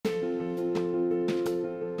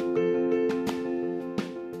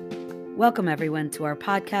Welcome, everyone, to our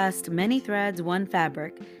podcast, Many Threads, One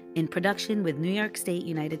Fabric, in production with New York State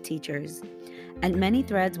United Teachers. At Many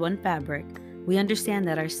Threads, One Fabric, we understand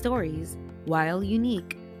that our stories, while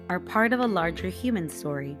unique, are part of a larger human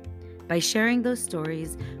story. By sharing those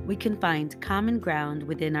stories, we can find common ground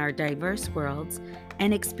within our diverse worlds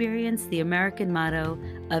and experience the American motto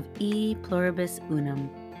of E pluribus unum,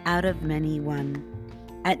 out of many one.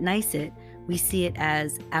 At NYSIT, we see it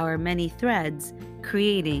as our many threads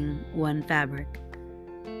creating one fabric.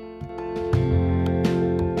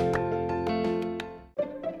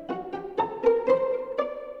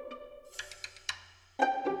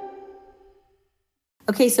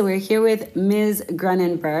 Okay, so we're here with Ms.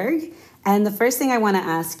 Grunenberg, and the first thing I want to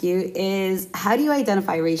ask you is, how do you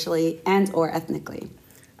identify racially and or ethnically?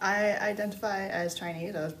 I identify as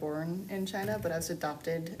Chinese. I was born in China, but I was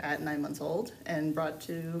adopted at 9 months old and brought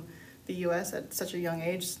to the U.S. at such a young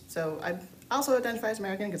age. So I also identify as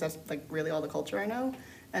American because that's like really all the culture I know.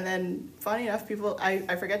 And then, funny enough,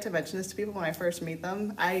 I forget to mention this to people when I first meet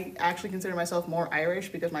them. I actually consider myself more Irish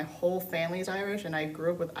because my whole family is Irish and I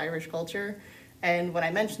grew up with Irish culture. And when I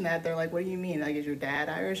mention that, they're like, "What do you mean? Like, is your dad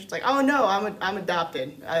Irish?" It's like, "Oh no, I'm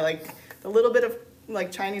adopted." I like the little bit of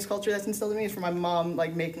like Chinese culture that's instilled in me is from my mom,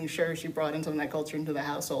 like making sure she brought in some of that culture into the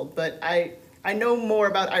household. But I know more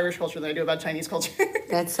about Irish culture than I do about Chinese culture.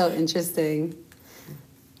 That's so interesting.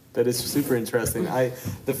 That is super interesting.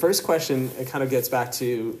 The first question, it kind of gets back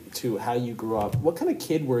to how you grew up. What kind of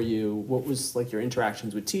kid were you? What was like your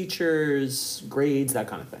interactions with teachers, grades, that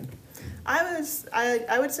kind of thing?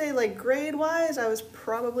 I would say like grade wise, I was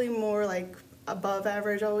probably more like above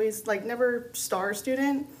average, always like never star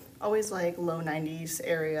student, always like low 90s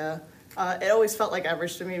area. It always felt like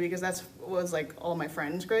average to me because that's was like all my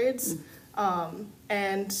friends' grades.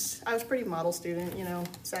 And I was a pretty model student,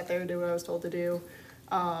 sat there and did what I was told to do.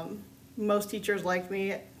 Most teachers liked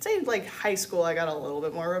me. I'd say like high school I got a little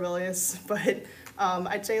bit more rebellious, but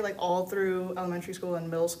I'd say like all through elementary school and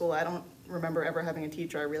middle school I don't remember ever having a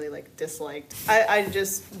teacher I really like disliked. I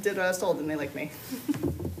just did what I was told and they liked me.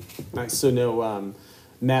 Nice. So no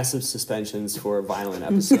massive suspensions for violent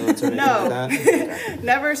episodes or anything No. like that? Okay.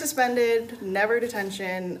 Never suspended, never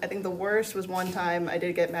detention. I think the worst was one time I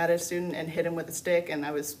did get mad at a student and hit him with a stick and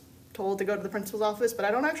I was told to go to the principal's office, but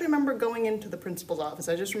I don't actually remember going into the principal's office.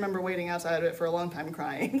 I just remember waiting outside of it for a long time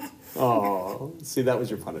crying. Oh, see, that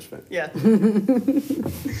was your punishment. Yeah.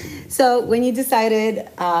 So when you decided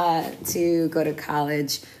to go to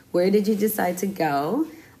college, where did you decide to go?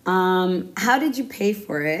 How did you pay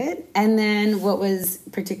for it? And then what was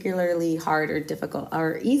particularly hard or difficult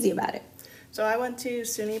or easy about it? So I went to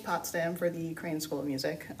SUNY Potsdam for the Crane School of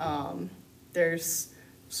Music. There's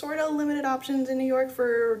sort of limited options in New York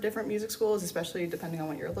for different music schools, especially depending on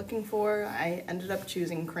what you're looking for. I ended up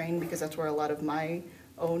choosing Crane because that's where a lot of my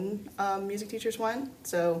own music teachers went.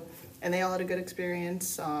 And they all had a good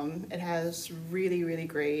experience. It has really, really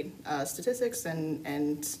great statistics and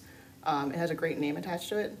it has a great name attached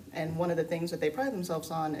to it. And one of the things that they pride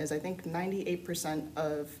themselves on is I think 98%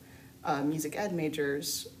 of music ed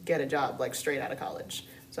majors get a job like straight out of college.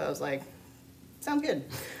 So I was like, sounds good.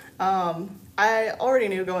 I already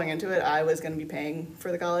knew going into it I was going to be paying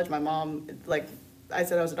for the college. My mom, like I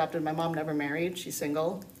said, I was adopted. My mom never married. She's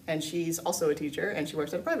single, and she's also a teacher, and she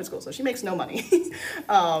works at a private school, so she makes no money.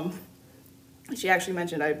 She actually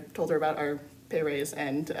mentioned, I told her about our pay raise,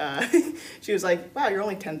 and she was like, "Wow, you're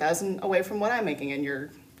only $10,000 away from what I'm making, and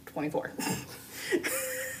you're 24."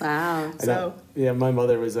 Wow. So yeah, my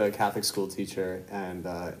mother was a Catholic school teacher, and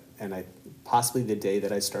I possibly the day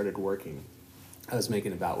that I started working, I was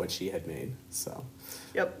making about what she had made. So.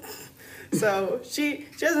 Yep. So she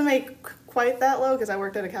doesn't make quite that low because I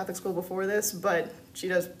worked at a Catholic school before this, but she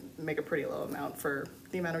does make a pretty low amount for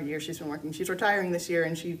the amount of years she's been working. She's retiring this year,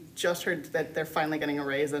 and she just heard that they're finally getting a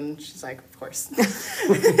raise, and she's like, "Of course."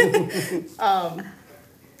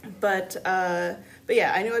 But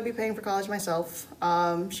yeah, I knew I'd be paying for college myself.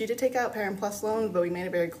 She did take out Parent Plus loans, but we made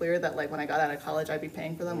it very clear that like when I got out of college, I'd be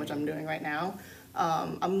paying for them, which I'm doing right now.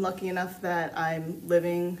 I'm lucky enough that I'm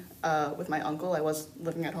living with my uncle. I was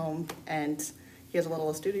living at home, and he has a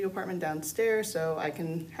little studio apartment downstairs, so I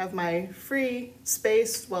can have my free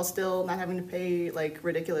space while still not having to pay like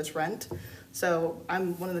ridiculous rent. So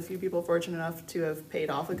I'm one of the few people fortunate enough to have paid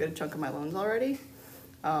off a good chunk of my loans already.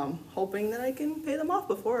 Hoping that I can pay them off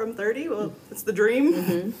before I'm 30. Well, it's the dream.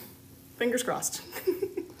 Mm-hmm. Fingers crossed.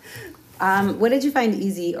 What did you find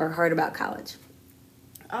easy or hard about college?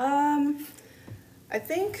 I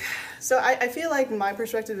think, so I feel like my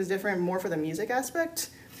perspective is different more for the music aspect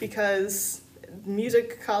because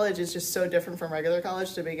music college is just so different from regular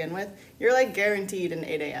college to begin with. You're like guaranteed an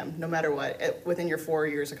 8 a.m. no matter what within your 4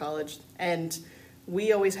 years of college. And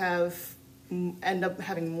we always end up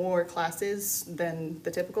having more classes than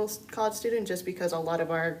the typical college student, just because a lot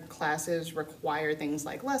of our classes require things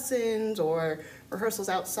like lessons or rehearsals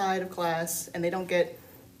outside of class, and they don't get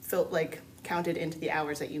counted into the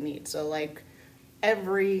hours that you need. So like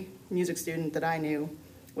every music student that I knew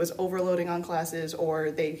was overloading on classes,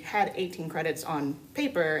 or they had 18 credits on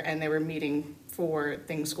paper and they were meeting for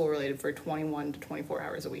things school related for 21 to 24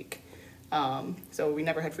 hours a week. So we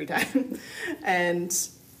never had free time. And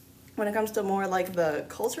when it comes to more like the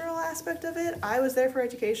cultural aspect of it, I was there for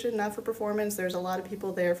education, not for performance. There's a lot of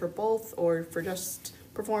people there for both or for just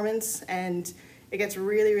performance, and it gets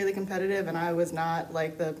really, really competitive, and I was not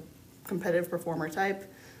like the competitive performer type.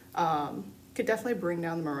 Could definitely bring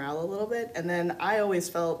down the morale a little bit. And then I always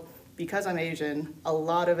felt, because I'm Asian, a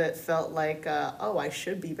lot of it felt like, I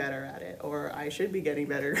should be better at it, or I should be getting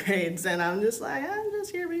better grades. And I'm just like, I'm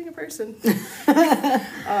just here being a person.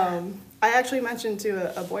 I actually mentioned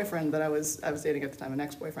to a boyfriend that I was dating at the time, an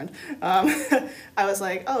ex-boyfriend. I was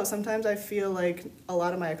like, sometimes I feel like a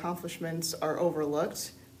lot of my accomplishments are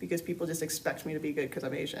overlooked because people just expect me to be good because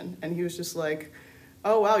I'm Asian. And he was just like,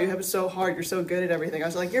 oh, wow, you have it so hard, you're so good at everything. I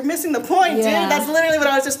was like, you're missing the point, dude. That's literally what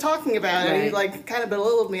I was just talking about. Right. And he like kind of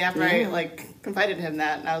belittled me after I like confided in him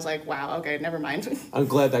that, and I was like, wow, okay, never mind. I'm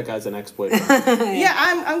glad that guy's an ex-boyfriend. Yeah,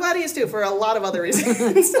 I'm glad he is too, for a lot of other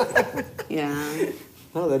reasons. Yeah.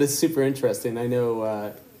 Oh, that is super interesting. I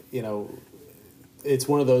know, it's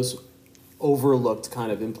one of those overlooked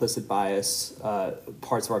kind of implicit bias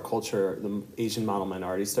parts of our culture, the Asian model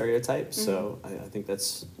minority stereotype. Mm-hmm. So I think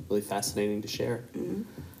that's really fascinating to share. Mm-hmm.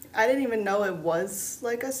 I didn't even know it was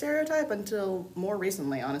like a stereotype until more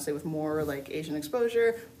recently, honestly, with more like Asian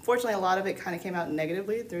exposure. Fortunately, a lot of it kind of came out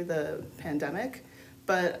negatively through the pandemic.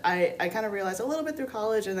 But I kind of realized a little bit through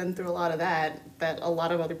college, and then through a lot of that a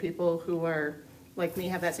lot of other people who are like me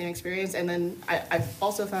have that same experience. And then I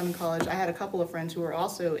also found in college, I had a couple of friends who were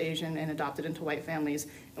also Asian and adopted into white families,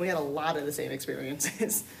 and we had a lot of the same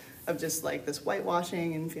experiences of just like this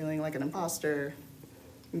whitewashing and feeling like an imposter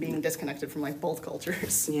and being disconnected from like both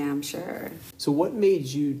cultures. Yeah, I'm sure. So what made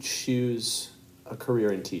you choose a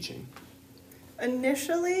career in teaching?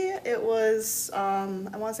 Initially, it was, I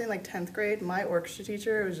want to say in like 10th grade, my orchestra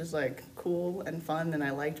teacher was just like cool and fun, and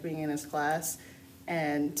I liked being in his class.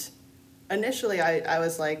 And initially, I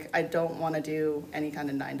was like, I don't want to do any kind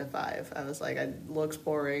of 9 to 5. I was like, it looks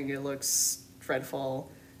boring, it looks dreadful,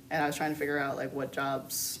 and I was trying to figure out like what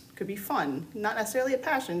jobs could be fun, not necessarily a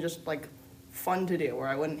passion, just like fun to do, where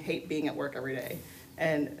I wouldn't hate being at work every day.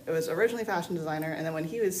 And it was originally fashion designer, and then when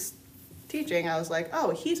he was teaching, I was like,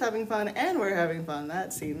 oh, he's having fun and we're having fun.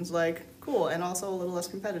 That seems like cool, and also a little less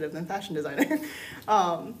competitive than fashion designer.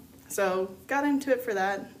 So got into it for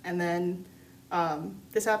that, and then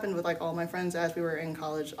this happened with like all my friends as we were in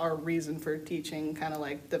college. Our reason for teaching kind of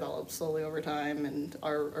like developed slowly over time, and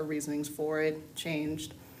our reasonings for it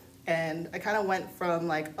changed. And I kind of went from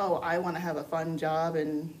like, oh, I want to have a fun job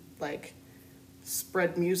and like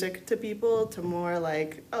spread music to people, to more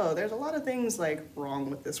like, oh, there's a lot of things like wrong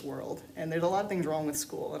with this world, and there's a lot of things wrong with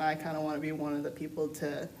school, and I kind of want to be one of the people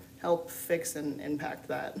to help fix and impact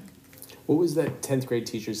that. What was that 10th grade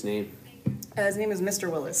teacher's name? His name is Mr.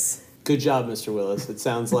 Willis. Good job, Mr. Willis. It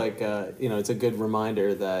sounds like, it's a good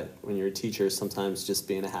reminder that when you're a teacher, sometimes just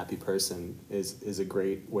being a happy person is a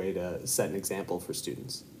great way to set an example for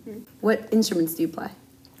students. What instruments do you play?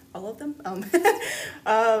 All of them.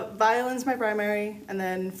 Violin's my primary, and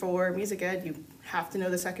then for music ed, you have to know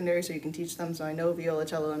the secondary so you can teach them. So I know viola,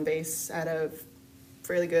 cello, and bass at a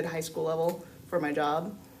fairly good high school level for my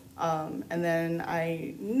job. And then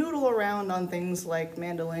I noodle around on things like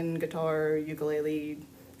mandolin, guitar, ukulele.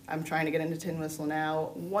 I'm trying to get into tin whistle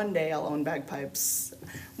now. One day I'll own bagpipes.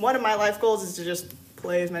 One of my life goals is to just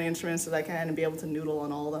play as many instruments as I can and be able to noodle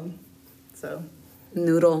on all of them. So.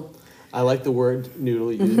 Noodle. I like the word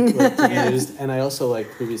noodle used, and I also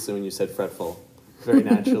like previously when you said fretful, very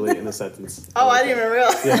naturally in a sentence. Oh, I didn't even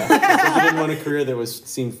realize. Yeah, if you didn't want a career that was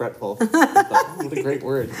seen fretful. I thought, what a great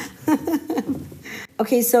word.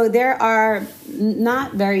 Okay, so there are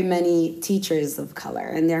not very many teachers of color,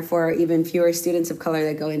 and therefore even fewer students of color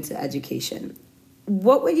that go into education.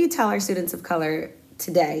 What would you tell our students of color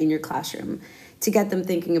today in your classroom to get them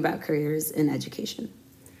thinking about careers in education?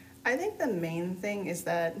 I think the main thing is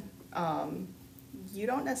that you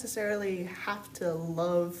don't necessarily have to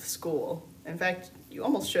love school. In fact, you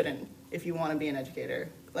almost shouldn't if you want to be an educator.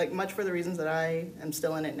 Like, much for the reasons that I am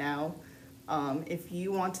still in it now. If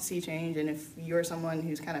you want to see change, and if you're someone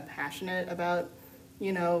who's kind of passionate about,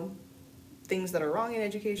 things that are wrong in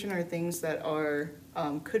education or things that are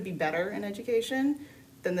could be better in education,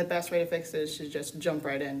 then the best way to fix it is to just jump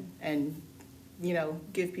right in and, you know,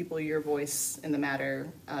 give people your voice in the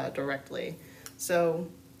matter directly. So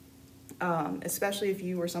especially if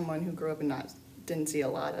you were someone who grew up and didn't see a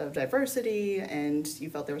lot of diversity and you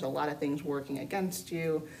felt there was a lot of things working against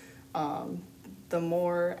you, the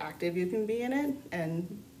more active you can be in it,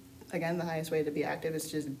 and again, the highest way to be active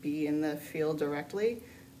is just be in the field directly,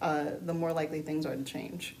 the more likely things are to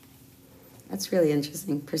change. That's really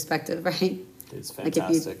interesting perspective, right? It's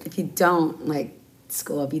fantastic. Like if you don't like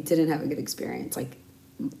school, if you didn't have a good experience, like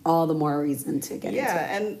all the more reason to get into it.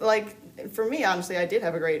 Yeah, and like for me, honestly, I did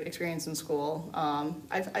have a great experience in school.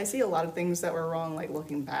 I see a lot of things that were wrong, like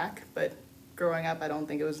looking back, but growing up, I don't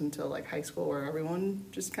think it was until like high school where everyone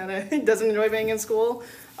just kind of doesn't enjoy being in school,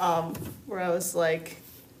 where I was like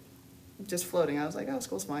just floating. I was like, oh,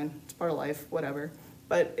 school's fine. It's part of life, whatever.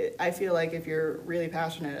 But I feel like if you're really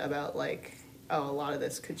passionate about like, oh, a lot of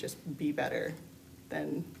this could just be better,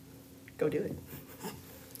 then go do it.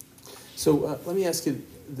 So let me ask you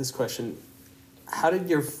this question. How did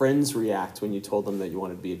your friends react when you told them that you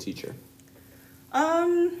wanted to be a teacher?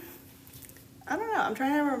 I don't know. I'm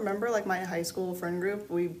trying to remember like my high school friend group.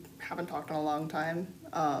 We haven't talked in a long time.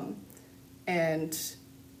 And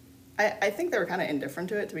I think they were kind of indifferent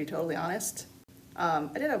to it, to be totally honest. I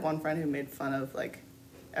did have one friend who made fun of like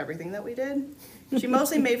everything that we did. She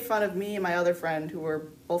mostly made fun of me and my other friend who were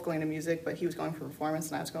both going to music, but he was going for performance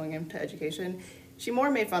and I was going into education. She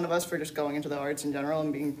more made fun of us for just going into the arts in general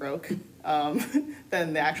and being broke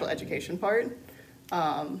than the actual education part.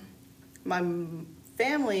 My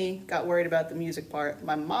family got worried about the music part.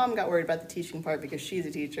 My mom got worried about the teaching part because she's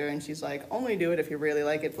a teacher and she's like, only do it if you really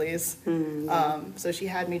like it, please. So she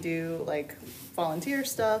had me do like volunteer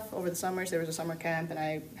stuff over the summers. There was a summer camp and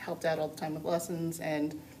I helped out all the time with lessons,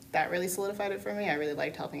 and that really solidified it for me. I really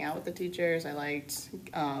liked helping out with the teachers. I liked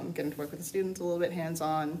getting to work with the students a little bit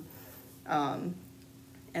hands-on.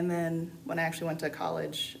 And then when I actually went to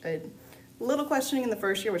college, a little questioning in the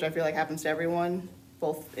first year, which I feel like happens to everyone,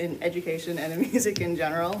 both in education and in music in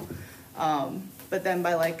general. But then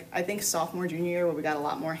by like, I think sophomore, junior year, where we got a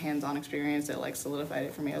lot more hands-on experience, it like solidified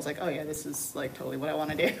it for me. I was like, oh yeah, this is like totally what I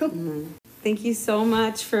want to do. Mm-hmm. Thank you so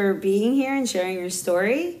much for being here and sharing your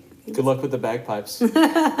story. Good luck with the bagpipes.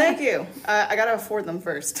 Thank you. I gotta afford them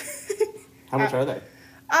first. How much are they?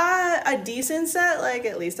 A decent set, like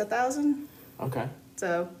at least $1,000. Okay.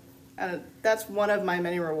 So that's one of my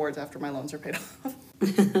many rewards after my loans are paid off.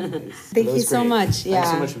 Nice. Thank you so much. Yeah. Thanks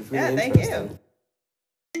so much. It was really Thank interesting. you.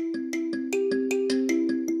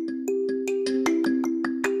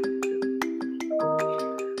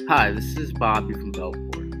 Hi, this is Bobby from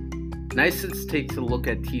Bellport. NYSETS takes a look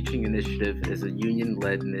at teaching initiative as a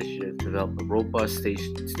union-led initiative to develop a robust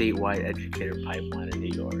statewide educator pipeline in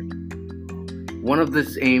New York. One of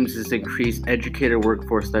its aims is to increase educator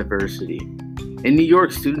workforce diversity. In New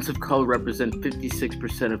York, students of color represent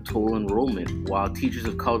 56% of total enrollment, while teachers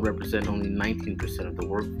of color represent only 19% of the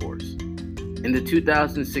workforce. In the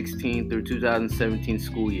 2016 through 2017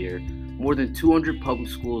 school year, more than 200 public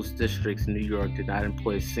schools districts in New York did not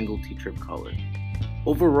employ a single teacher of color.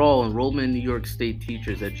 Overall, enrollment in New York State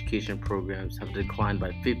teachers' education programs have declined by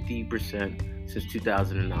 50% since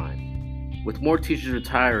 2009. With more teachers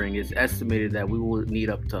retiring, it is estimated that we will need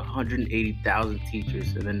up to 180,000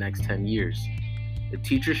 teachers in the next 10 years. The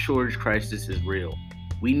teacher shortage crisis is real.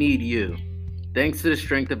 We need you. Thanks to the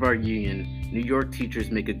strength of our union, New York teachers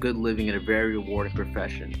make a good living in a very rewarding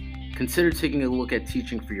profession. Consider taking a look at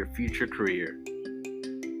teaching for your future career.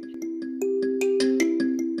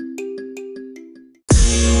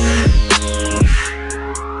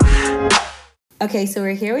 Okay, so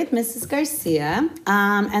we're here with Mrs. Garcia.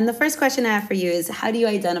 And the first question I have for you is, how do you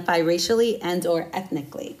identify racially and or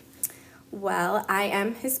ethnically? Well, I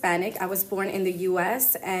am Hispanic. I was born in the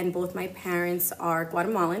U.S. and both my parents are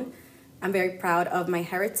Guatemalan. I'm very proud of my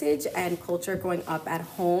heritage and culture growing up at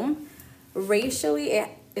home. Racially, it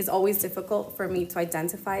is always difficult for me to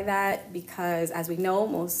identify that because, as we know,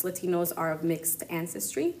 most Latinos are of mixed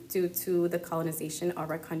ancestry due to the colonization of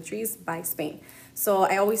our countries by Spain. So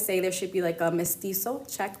I always say there should be like a mestizo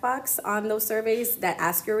checkbox on those surveys that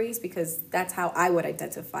ask your race, because that's how I would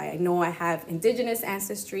identify. I know I have indigenous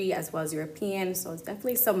ancestry as well as European, so it's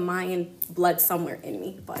definitely some Mayan blood somewhere in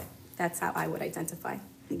me, but that's how I would identify.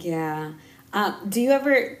 Yeah. Do you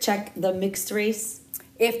ever check the mixed race?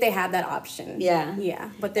 If they have that option. Yeah.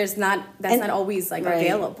 Yeah. But that's not always like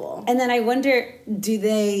available. And then I wonder, do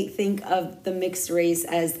they think of the mixed race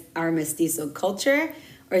as our mestizo culture?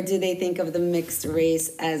 Or do they think of the mixed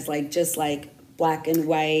race as like just like black and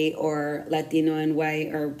white or Latino and white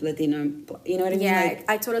or Latino and, you know what I mean? Yeah, Like,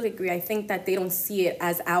 I totally agree. I think that they don't see it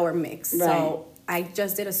as our mix. Right. So I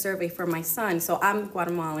just did a survey for my son. So I'm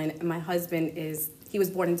Guatemalan and my husband he was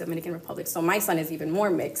born in Dominican Republic. So my son is even more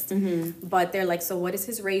mixed. Mm-hmm. But they're like, so what is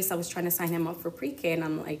his race? I was trying to sign him up for pre-K and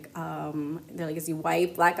I'm like, they're like, is he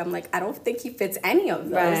white, black? I'm like, I don't think he fits any of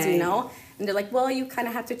those, Right. you know? And they're like, well, you kind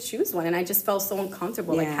of have to choose one. And I just felt so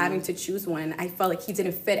uncomfortable, like Yeah. having to choose one. And I felt like he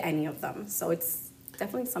didn't fit any of them. So it's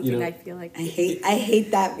definitely something You know, I feel like. I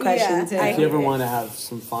hate that question Yeah, too. I If you ever hate it. want to have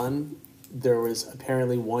some fun, there was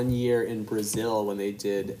apparently one year in Brazil when they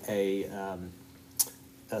did a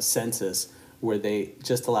census where they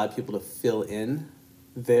just allowed people to fill in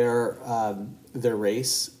their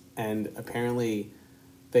race, and apparently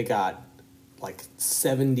they got like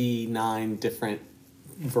 79 different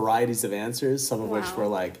varieties of answers, some of which Wow. were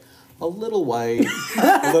like a little white,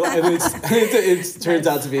 and it turns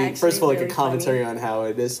out to be, That's first of all, like a actually very commentary on how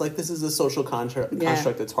it is, like, this is a social construct Yeah.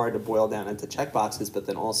 that's hard to boil down into check boxes, but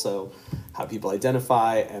then also how people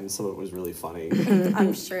identify, and some of it was really funny.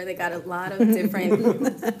 I'm sure they got a lot of different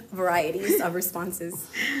varieties of responses.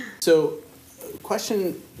 So,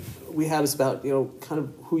 question we have is about, kind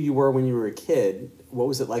of who you were when you were a kid. What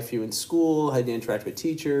was it like for you in school? How did you interact with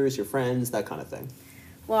teachers, your friends, that kind of thing?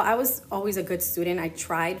 Well, I was always a good student. I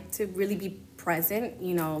tried to really be present,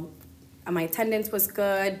 my attendance was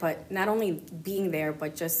good, but not only being there,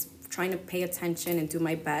 but just trying to pay attention and do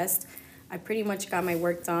my best. I pretty much got my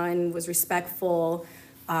work done, was respectful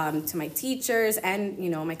to my teachers and,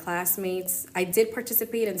 my classmates. I did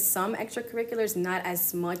participate in some extracurriculars, not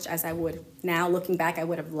as much as I would now. Looking back, I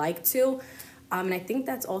would have liked to. And I think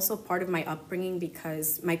that's also part of my upbringing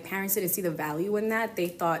because my parents didn't see the value in that. They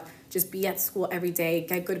thought just be at school every day,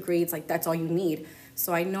 get good grades, like that's all you need.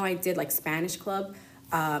 So I know I did like Spanish club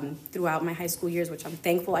throughout my high school years, which I'm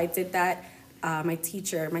thankful I did that. My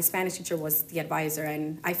Spanish teacher was the advisor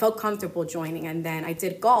and I felt comfortable joining. And then I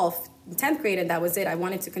did golf in 10th grade and that was it. I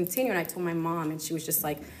wanted to continue and I told my mom and she was just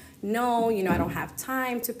like, no, I don't have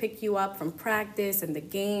time to pick you up from practice and the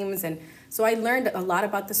games. And so I learned a lot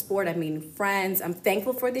about the sport. I mean, friends, I'm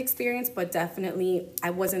thankful for the experience, but definitely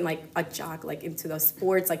I wasn't like a jock, like into the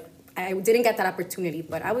sports. Like I didn't get that opportunity,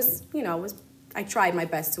 but I was, I tried my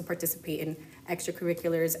best to participate in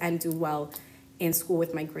extracurriculars and do well in school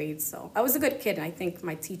with my grades. So I was a good kid. And I think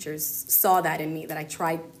my teachers saw that in me, that I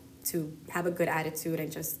tried to have a good attitude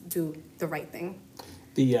and just do the right thing.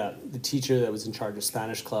 The teacher that was in charge of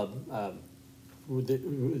Spanish club,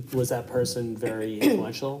 was that person very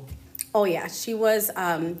influential? Oh yeah, she was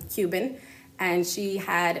Cuban, and she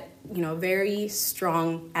had very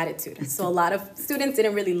strong attitude. So a lot of students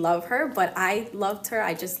didn't really love her, but I loved her.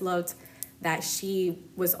 I just loved that she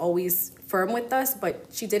was always firm with us, but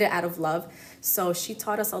she did it out of love. So she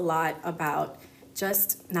taught us a lot about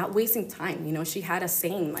just not wasting time. She had a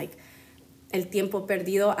saying like, el tiempo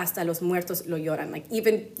perdido hasta los muertos lo lloran. Like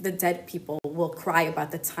even the dead people will cry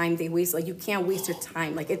about the time they waste. Like you can't waste your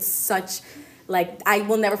time. Like it's such, like I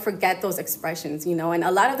will never forget those expressions, And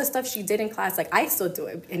a lot of the stuff she did in class, like I still do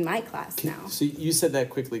it in my class now. So you said that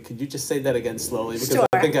quickly. Could you just say that again slowly? Because Sure.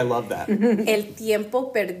 I think I love that. El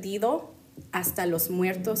tiempo perdido hasta los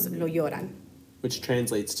muertos lo lloran. Which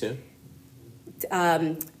translates to?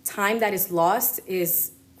 Time that is lost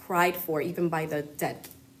is cried for even by the dead.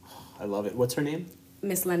 I love it. What's her name?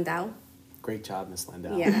 Miss Landau. Great job, Miss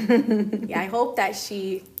Landau. Yeah. Yeah, I hope that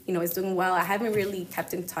she, is doing well. I haven't really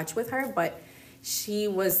kept in touch with her, but she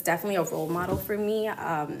was definitely a role model for me.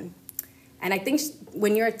 And I think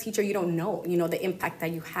when you're a teacher, you don't know, the impact that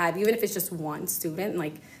you have, even if it's just one student,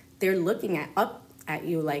 like they're looking up at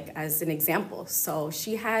you like as an example. So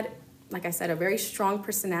she had, like I said, a very strong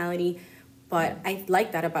personality, but I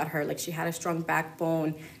like that about her. Like she had a strong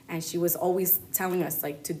backbone and she was always telling us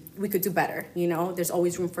like we could do better. There's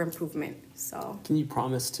always room for improvement. So Can you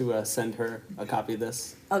promise to send her a copy of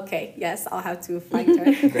this? okay, yes, I'll have to find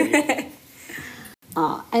her. Great.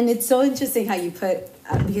 And it's so interesting how you put,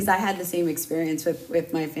 because I had the same experience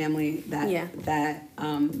with my family that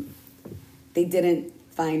they didn't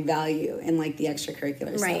find value in like the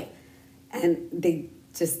extracurricular Right. stuff. And they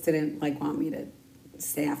just didn't like want me to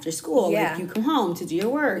stay after school. Yeah. Like you come home to do your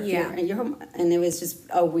work. Yeah. You're home. And it was just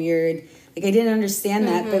a weird, like I didn't understand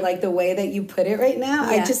that, but like the way that you put it right now,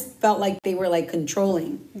 Yeah. felt like they were like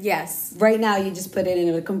controlling. Yes. Right now, you just put it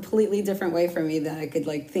in a completely different way for me that I could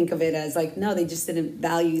like think of it as like, no, they just didn't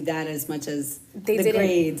value that as much as the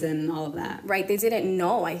grades and all of that. Right. They didn't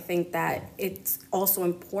know. I think that it's also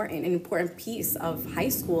important, an important piece of high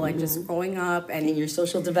school and just growing up and your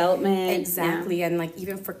social development. Exactly. Yeah. And like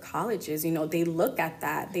even for colleges, you know, they look at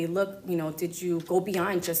that. They look, you know, did you go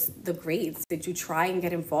beyond just the grades? Did you try and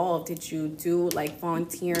get involved? Did you do like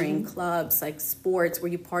volunteering, clubs, like sports? Were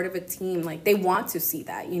you part of a team? Like they want to see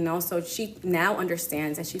that, you know? So she now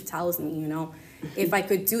understands and she tells me, you know, if I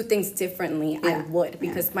could do things differently, I would,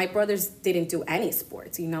 because my brothers didn't do any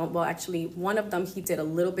sports, you know. Well, actually, one of them, he did a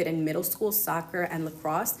little bit in middle school, soccer and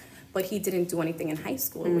lacrosse, but he didn't do anything in high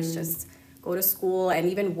school. It was just go to school and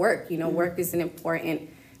even work. You know, work is an important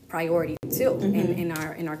priority too in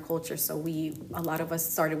our culture. So a lot of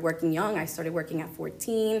us started working young. I started working at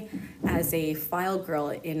 14 as a file girl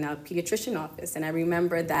in a pediatrician office, and I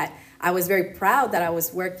remember that I was very proud that I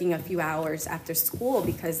was working a few hours after school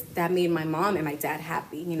because that made my mom and my dad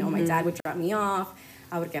happy. You know, my dad would drop me off.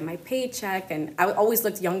 I would get my paycheck, and I always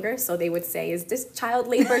looked younger, so they would say, is this child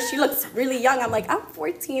labor? She looks really young. I'm like, I'm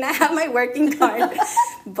 14, I have my working card.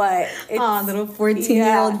 But it's... little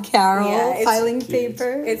 14-year-old Carol filing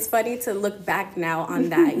paper. It's funny to look back now on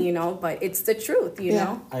that, you know, but it's the truth, you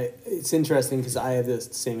know? It's interesting because I have this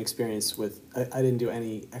same experience with, I didn't do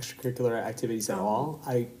any extracurricular activities at all.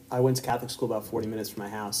 I went to Catholic school about 40 minutes from my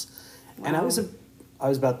house, and I was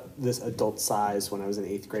about this adult size when I was in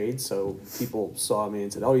 8th grade, so people saw me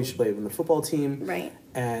and said, oh, you should play on the football team. Right.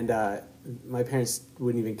 And my parents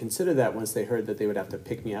wouldn't even consider that once they heard that they would have to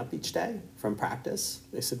pick me up each day from practice.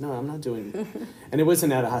 They said, no, I'm not doing it. And it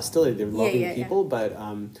wasn't out of hostility. They were loving people, but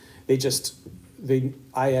I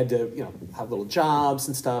had to, you know, have little jobs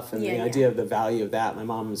and stuff, and the idea of the value of that. My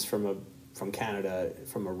mom was from Canada,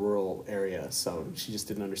 from a rural area, so she just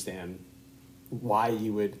didn't understand why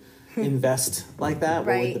you would invest like that.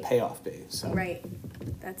 What would the payoff be? So right,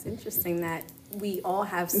 that's interesting that we all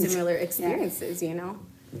have similar experiences, you know.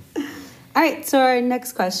 All right, so our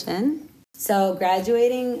next question. So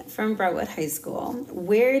graduating from Brentwood High School,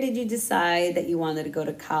 where did you decide that you wanted to go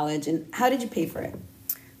to college, and how did you pay for it?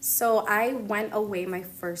 So I went away my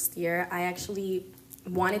first year. I actually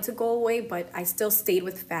wanted to go away, but I still stayed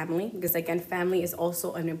with family because, again, family is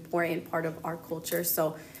also an important part of our culture.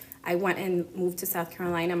 So I went and moved to South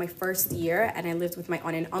Carolina my first year, and I lived with my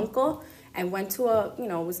aunt and uncle and went to it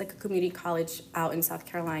was like a community college out in South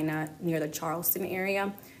Carolina near the Charleston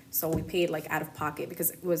area. So we paid like out of pocket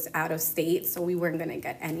because it was out of state, so we weren't gonna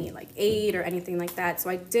get any like aid or anything like that.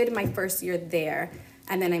 So I did my first year there,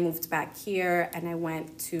 and then I moved back here and I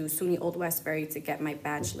went to SUNY Old Westbury to get my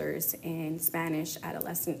bachelor's in Spanish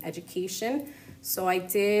adolescent education. So I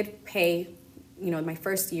did pay my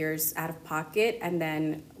first year's out of pocket, and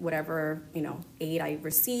then whatever, aid I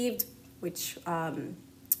received, which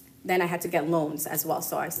then I had to get loans as well.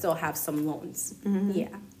 So I still have some loans. Mm-hmm. Yeah.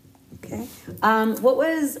 Okay. What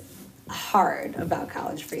was hard about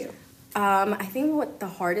college for you? I think what the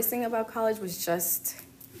hardest thing about college was just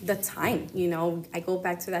the time. I go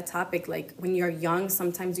back to that topic, like when you're young,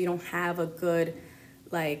 sometimes you don't have a good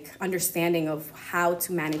understanding of how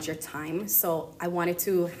to manage your time. So I wanted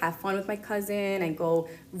to have fun with my cousin and go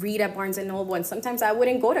read at Barnes & Noble, and sometimes I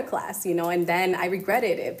wouldn't go to class, and then I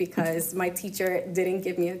regretted it because my teacher didn't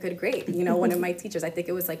give me a good grade. One of my teachers, I think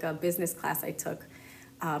it was like a business class I took,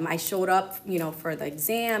 I showed up, for the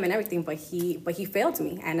exam and everything, but he failed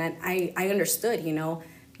me, and then I understood, you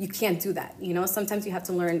can't do that. Sometimes you have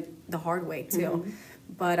to learn the hard way too. Mm-hmm.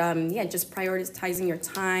 But just prioritizing your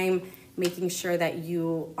time, making sure that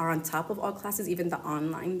you are on top of all classes, even the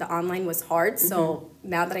online. The online was hard. Mm-hmm. So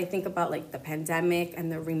now that I think about the pandemic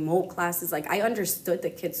and the remote classes, I understood the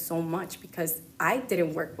kids so much because I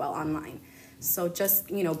didn't work well online. So just,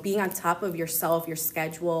 being on top of yourself, your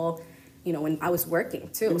schedule, when I was working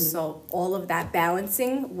too. Mm-hmm. So all of that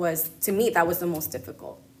balancing was, to me, that was the most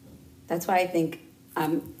difficult. That's why I think,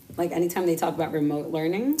 anytime they talk about remote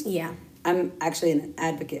learning, I'm actually an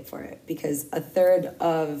advocate for it, because a third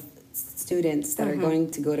of students that are going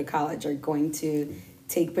to go to college are going to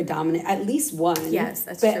take at least one. Yes,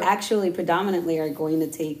 that's true. But actually predominantly are going to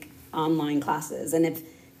take online classes. And if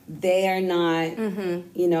they are not, a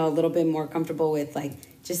little bit more comfortable with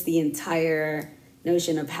just the entire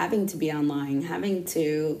notion of having to be online, having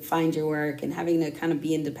to find your work, and having to kind of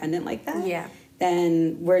be independent like that,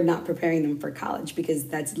 then we're not preparing them for college, because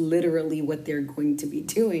that's literally what they're going to be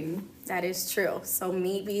doing. That is true. So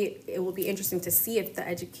maybe it will be interesting to see if the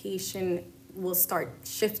education will start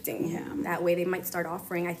shifting. Yeah. That way they might start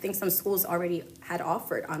offering. I think some schools already had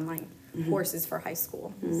offered online courses for high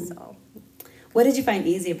school. Mm-hmm. So, What did you find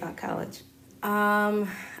easy about college?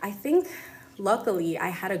 I think luckily I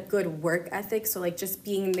had a good work ethic. So like just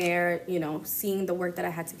being there, seeing the work that I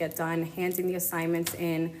had to get done, handing the assignments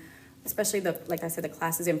in, especially like I said, the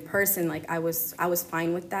classes in person, like I was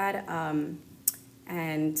fine with that.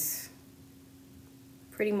 And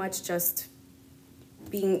pretty much just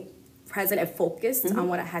being present and focused on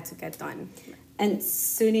what I had to get done. And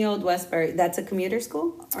SUNY Old Westbury, that's a commuter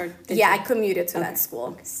school? I commuted to that school.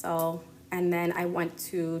 Okay. So, and then I went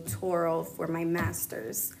to Toro for my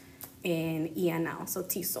master's in ENL, so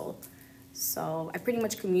TESOL. So I pretty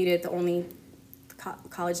much commuted. The only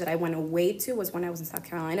college that I went away to was when I was in South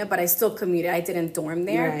Carolina, but I still commuted. I didn't dorm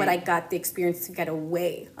there, right. But I got the experience to get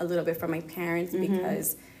away a little bit from my parents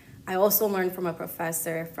because I also learned from a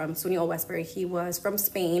professor from SUNY Old Westbury. He was from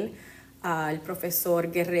Spain, El Profesor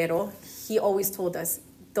Guerrero. He always told us,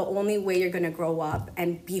 the only way you're going to grow up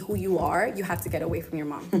and be who you are, you have to get away from your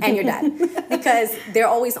mom and your dad because they're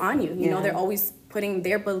always on you. You know, they're always putting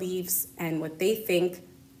their beliefs and what they think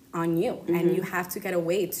on you. And you have to get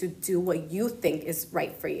away to do what you think is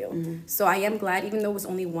right for you. So I am glad, even though it was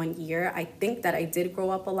only 1 year, I think that I did grow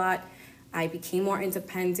up a lot. I became more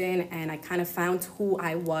independent and I kind of found who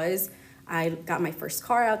I was. I got my first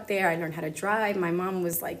car out there. I learned how to drive. My mom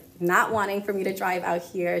was like not wanting for me to drive out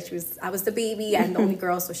here. I was the baby and the only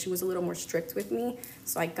girl, so she was a little more strict with me.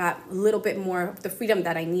 So I got a little bit more of the freedom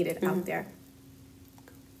that I needed out there.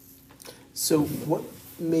 So what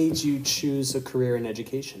made you choose a career in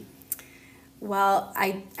education? Well,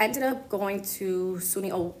 I ended up going to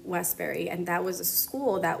SUNY Old Westbury, and that was a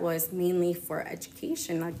school that was mainly for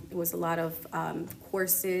education. Like, it was a lot of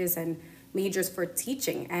courses and majors for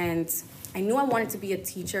teaching, and I knew I wanted to be a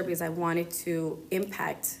teacher because I wanted to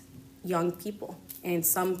impact young people in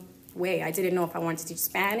some way. I didn't know if I wanted to teach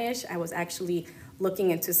Spanish. I was actually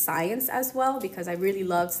looking into science as well because I really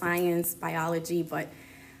loved science, biology, but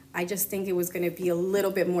I just think it was going to be a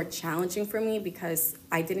little bit more challenging for me because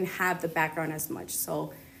I didn't have the background as much.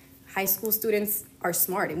 So high school students are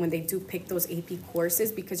smart when they do pick those AP courses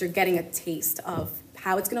because you're getting a taste of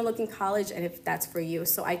how it's going to look in college and if that's for you.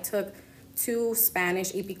 So I took 2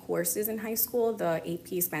 Spanish AP courses in high school, the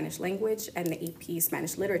AP Spanish language and the AP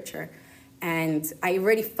Spanish literature. And I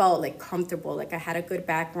already felt like comfortable, like I had a good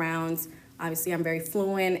background. Obviously, I'm very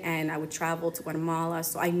fluent and I would travel to Guatemala.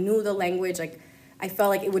 So I knew the language, like I felt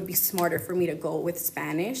like it would be smarter for me to go with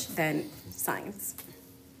Spanish than science.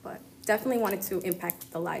 But definitely wanted to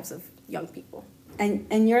impact the lives of young people.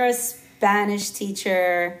 And you're a Spanish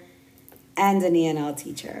teacher and an ENL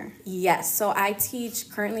teacher. Yes, so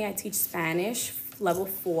currently I teach Spanish level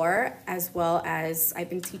 4, as well as I've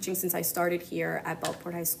been teaching since I started here at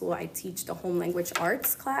Bellport High School. I teach the home language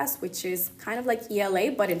arts class, which is kind of like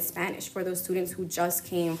ELA, but in Spanish for those students who just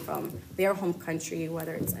came from their home country,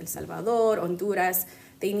 whether it's El Salvador, Honduras.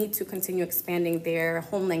 They need to continue expanding their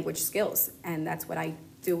home language skills, and that's what I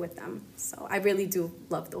do with them. So I really do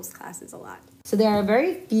love those classes a lot. So there are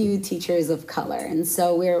very few teachers of color, and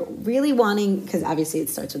so we're really wanting, because obviously it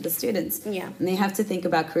starts with the students, and they have to think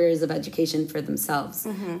about careers of education for themselves.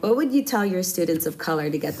 What would you tell your students of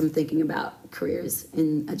color to get them thinking about careers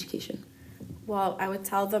in education? Well, I would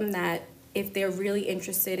tell them that if they're really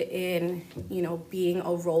interested in, being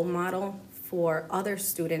a role model for other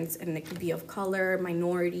students, and it could be of color,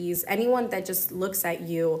 minorities, anyone that just looks at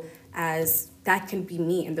you as that can be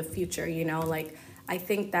me in the future, I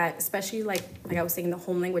think that especially like I was saying, the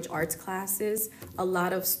home language arts classes, a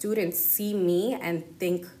lot of students see me and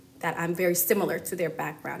think that I'm very similar to their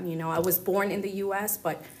background. I was born in the U.S.,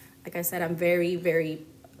 but like I said, I'm very, very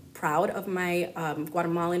proud of my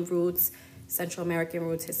Guatemalan roots, Central American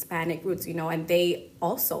roots, Hispanic roots, and they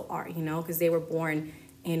also are, because they were born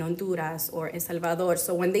in Honduras or El Salvador.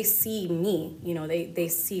 So when they see me, they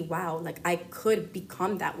see, wow, like I could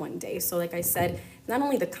become that one day. So like I said, not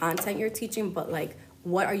only the content you're teaching, but like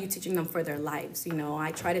what are you teaching them for their lives?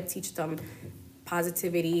 I try to teach them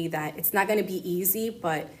positivity, that it's not going to be easy,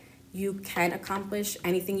 but you can accomplish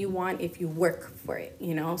anything you want if you work for it,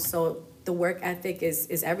 So the work ethic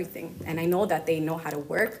is everything. And I know that they know how to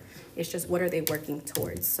work. It's just what are they working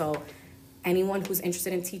towards? So anyone who's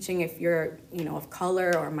interested in teaching, if you're, of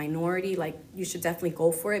color or minority, like you should definitely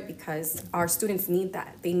go for it because our students need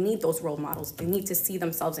that. They need those role models. They need to see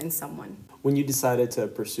themselves in someone. When you decided to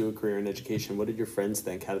pursue a career in education, what did your friends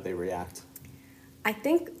think? How did they react? I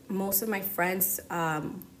think most of my friends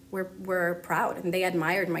were proud and they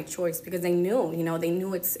admired my choice because they knew,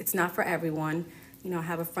 it's not for everyone. I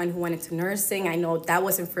have a friend who went into nursing. I know that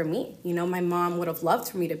wasn't for me. My mom would have loved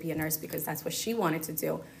for me to be a nurse because that's what she wanted to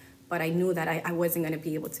do. But I knew that I wasn't going to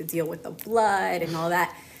be able to deal with the blood and all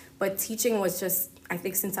that. But teaching was just, I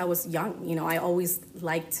think since I was young, you know, I always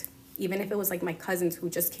liked, even if it was like my cousins who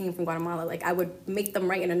just came from Guatemala, like I would make them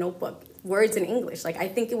write in a notebook words in English. Like I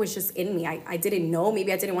think it was just in me. I didn't know,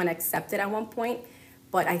 maybe I didn't want to accept it at one point,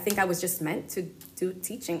 but I think I was just meant to do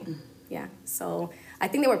teaching. Yeah, so I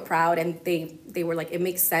think they were proud, and they were like, it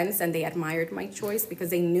makes sense, and they admired my choice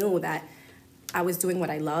because they knew that I was doing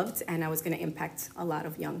what I loved and I was going to impact a lot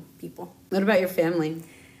of young people. What about your family?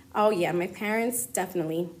 Oh yeah, my parents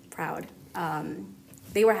definitely proud.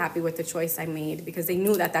 They were happy with the choice I made because they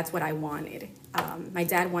knew that that's what I wanted. My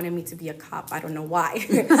dad wanted me to be a cop. I don't know why.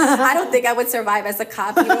 I don't think I would survive as a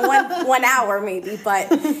cop, even one hour maybe.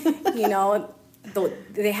 But, you know,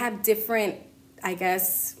 they have different, I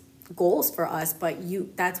guess, goals for us. But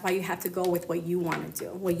that's why you have to go with what you want to do,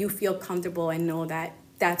 what you feel comfortable and know that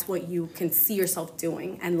that's what you can see yourself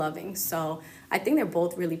doing and loving. So I think they're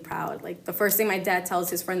both really proud. Like the first thing my dad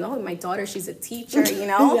tells his friend, oh, my daughter, she's a teacher, you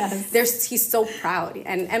know? Yes. He's so proud.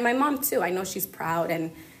 And my mom too, I know she's proud.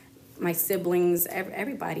 And my siblings,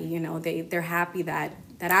 everybody, you know, they're happy that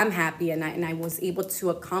I'm happy and I was able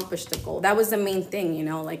to accomplish the goal. That was the main thing, you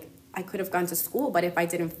know, like I could have gone to school, but if I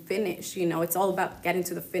didn't finish, you know, it's all about getting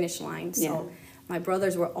to the finish line. So my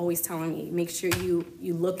brothers were always telling me, make sure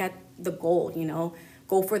you look at the goal, you know,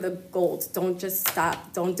 go for the gold. Don't just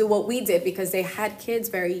stop. Don't do what we did, because they had kids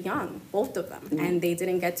very young, both of them, and they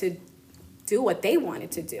didn't get to do what they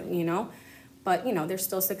wanted to do, you know. But, you know, they're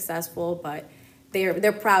still successful, but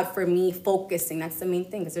they're proud for me focusing. That's the main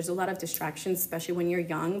thing, because there's a lot of distractions, especially when you're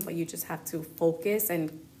young, but you just have to focus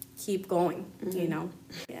and keep going, you know.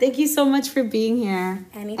 Yeah. Thank you so much for being here.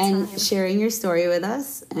 Anytime. And sharing your story with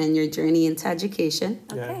us and your journey into education.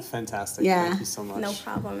 Yeah, Okay. fantastic. Yeah. Thank you so much. No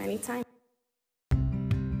problem. Anytime.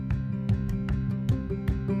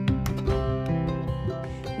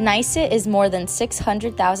 NYSET is more than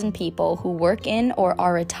 600,000 people who work in or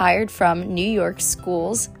are retired from New York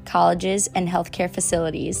schools, colleges, and healthcare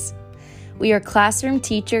facilities. We are classroom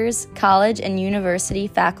teachers, college and university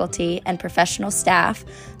faculty and professional staff,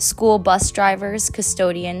 school bus drivers,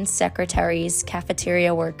 custodians, secretaries,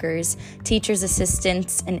 cafeteria workers, teachers'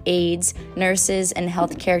 assistants and aides, nurses, and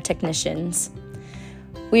healthcare technicians.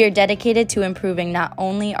 We are dedicated to improving not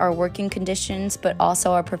only our working conditions, but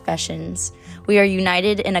also our professions. We are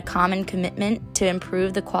united in a common commitment to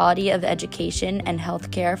improve the quality of education and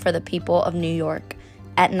healthcare for the people of New York.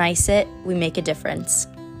 At NYSET, we make a difference.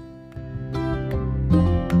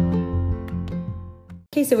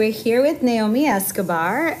 Okay, so we're here with Naomi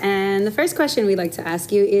Escobar, and the first question we'd like to ask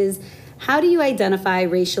you is, how do you identify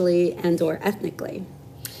racially and or ethnically?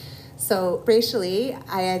 So racially,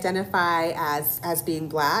 I identify as being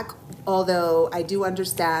Black, although I do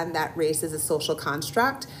understand that race is a social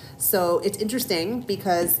construct. So it's interesting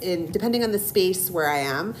because depending on the space where I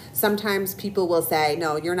am, sometimes people will say,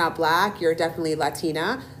 no, you're not Black, you're definitely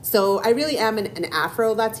Latina. So I really am an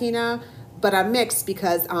Afro-Latina, but I'm mixed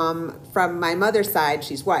because from my mother's side,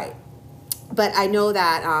 she's white. But I know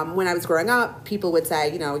that when I was growing up, people would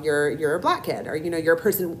say, you know, you're a Black kid, or, you know, you're a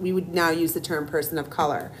person. We would now use the term person of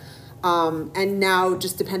color. And now,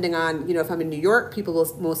 just depending on, you know, if I'm in New York, people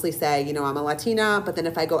will mostly say, you know, I'm a Latina. But then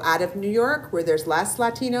if I go out of New York, where there's less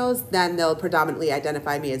Latinos, then they'll predominantly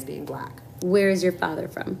identify me as being Black. Where is your father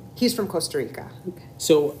from? He's from Costa Rica. Okay.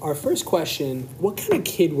 So our first question, what kind of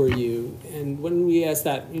kid were you? And when we ask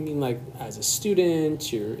that, we mean like as a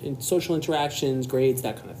student, your social interactions, grades,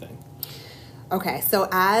 that kind of thing. Okay, so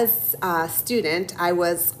as a student, I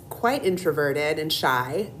was quite introverted and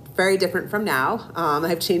shy. Very different from now.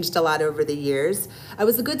 I've changed a lot over the years. I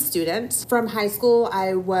was a good student. From high school,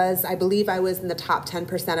 I believe I was in the top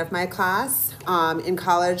 10% of my class. In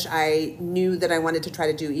college, I knew that I wanted to try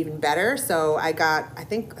to do even better. So I got, I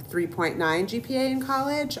think, a 3.9 GPA in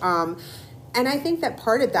college. And I think that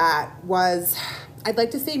part of that was, I'd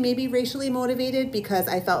like to say maybe racially motivated, because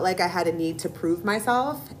I felt like I had a need to prove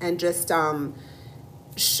myself and just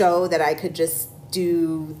show that I could just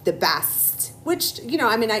do the best, which, you know,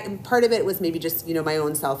 I mean, part of it was maybe just, you know, my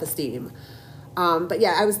own self-esteem. But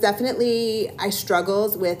yeah, I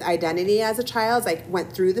struggled with identity as a child. I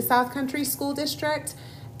went through the South Country School District,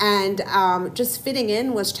 and just fitting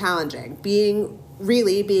in was challenging. Being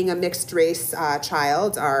a mixed race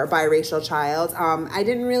child or a biracial child, I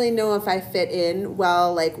didn't really know if I fit in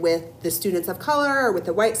well, like with the students of color or with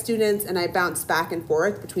the white students, and I bounced back and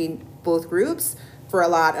forth between both groups for a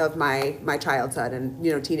lot of my childhood and,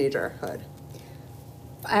 you know, teenagerhood.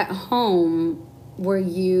 At home, did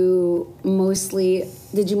you mostly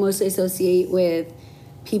associate with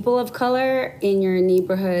people of color in your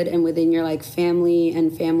neighborhood and within your like family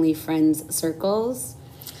and family friends circles?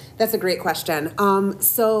 That's a great question.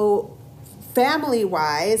 So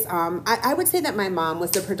Family-wise, I would say that my mom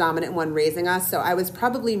was the predominant one raising us, so I was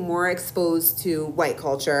probably more exposed to white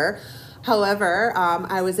culture. However,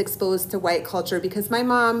 I was exposed to white culture because my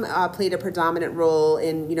mom played a predominant role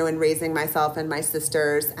in, in raising myself and my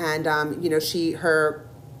sisters, and her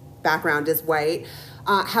background is white.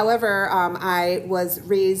 However, I was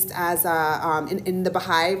raised as in the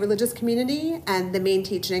Baha'i religious community, and the main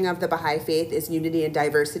teaching of the Baha'i faith is unity and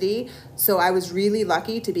diversity. So I was really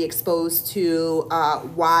lucky to be exposed to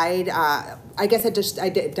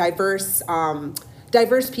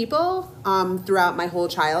diverse people throughout my whole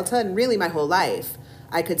childhood and really my whole life,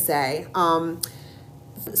 I could say.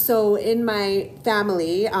 So in my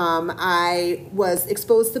family, I was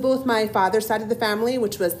exposed to both my father's side of the family,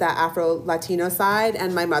 which was the Afro-Latino side,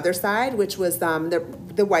 and my mother's side, which was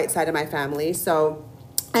the white side of my family. So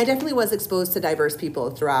I definitely was exposed to diverse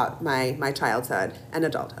people throughout my childhood and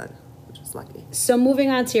adulthood, which was lucky. So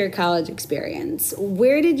moving on to your college experience,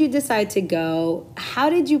 where did you decide to go?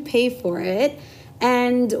 How did you pay for it?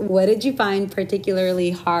 And what did you find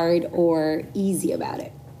particularly hard or easy about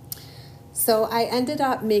it? So I ended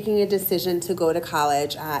up making a decision to go to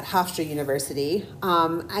college at Hofstra University.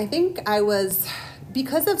 I think I was,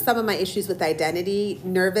 because of some of my issues with identity,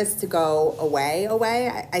 nervous to go away.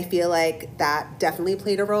 I feel like that definitely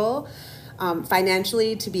played a role.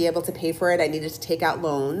 Financially, to be able to pay for it, I needed to take out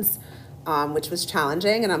loans, which was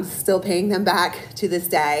challenging, and I'm still paying them back to this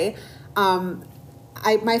day.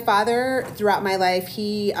 My father, throughout my life,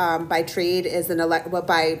 he by trade is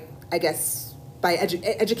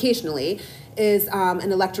educationally is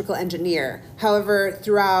an electrical engineer. However,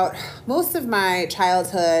 throughout most of my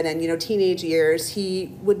childhood and teenage years,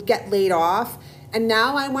 he would get laid off. And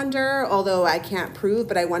now I wonder, although I can't prove,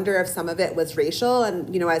 but I wonder if some of it was racial.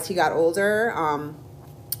 And as he got older,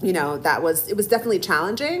 it was definitely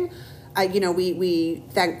challenging. We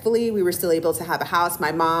thankfully we were still able to have a house.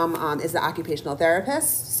 My mom is an occupational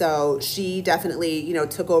therapist, so she definitely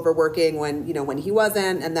took over working when he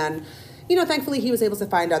wasn't, and then thankfully he was able to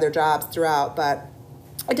find other jobs throughout. But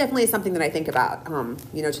it definitely is something that I think about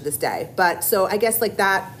to this day. But so I guess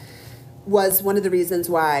that was one of the reasons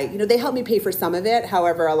why they helped me pay for some of it.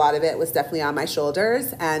 However, a lot of it was definitely on my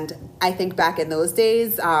shoulders. And I think back in those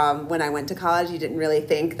days when I went to college, you didn't really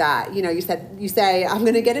think that you say I'm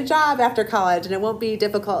going to get a job after college and it won't be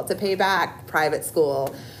difficult to pay back private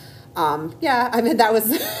school. That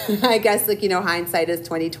was I guess hindsight is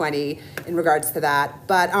 20/20 in regards to that.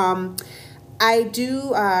 But I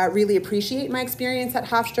do really appreciate my experience at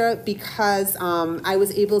Hofstra because I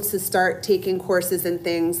was able to start taking courses in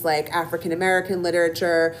things like African American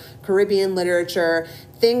literature, Caribbean literature,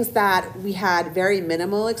 things that we had very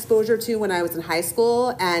minimal exposure to when I was in high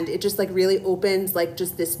school, and it just really opened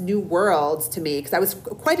just this new world to me because I was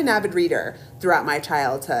quite an avid reader throughout my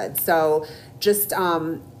childhood. So just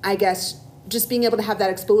I guess just being able to have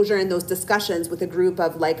that exposure and those discussions with a group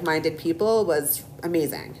of like-minded people was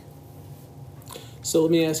amazing. So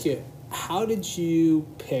let me ask you, how did you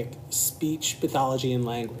pick speech pathology and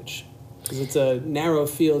language? Because it's a narrow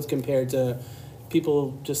field compared to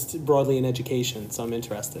people just broadly in education, so I'm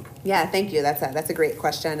interested. Yeah, thank you. That's a great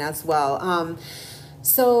question as well.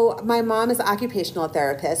 So my mom is an occupational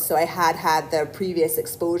therapist, so I had the previous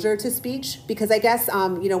exposure to speech because I guess,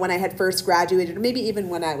 when I had first graduated, or maybe even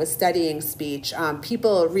when I was studying speech,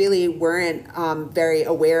 people really weren't very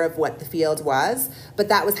aware of what the field was, but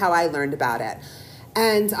that was how I learned about it.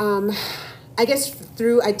 And I guess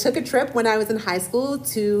I took a trip when I was in high school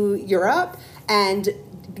to Europe, and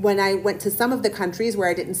when I went to some of the countries where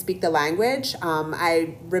I didn't speak the language,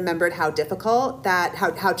 I remembered how difficult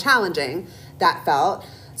how challenging that felt.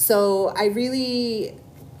 So I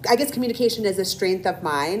guess communication is a strength of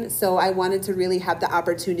mine. So I wanted to really have the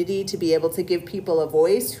opportunity to be able to give people a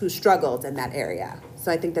voice who struggled in that area.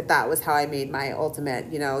 So I think that was how I made my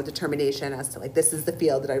ultimate, determination as to this is the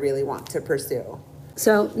field that I really want to pursue.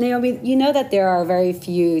 So Naomi, you know that there are very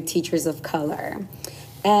few teachers of color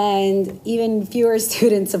and even fewer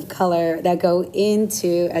students of color that go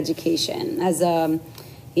into education as a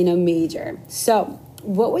major. So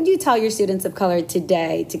what would you tell your students of color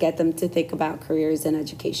today to get them to think about careers in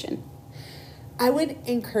education? I would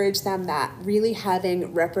encourage them that really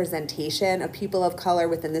having representation of people of color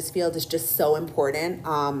within this field is just so important.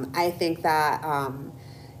 I think that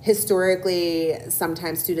historically,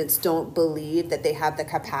 sometimes students don't believe that they have the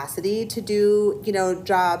capacity to do,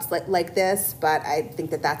 jobs like this, but I think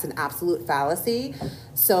that that's an absolute fallacy.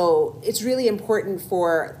 So it's really important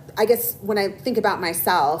I guess when I think about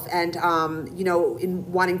myself and,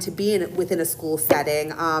 in wanting to be within a school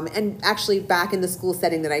setting, and actually back in the school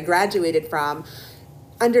setting that I graduated from,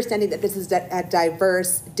 understanding that this is a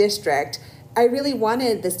diverse district, I really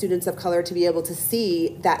wanted the students of color to be able to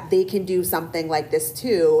see that they can do something like this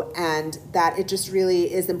too, and that it just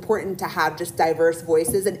really is important to have just diverse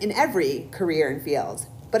voices in every career and field,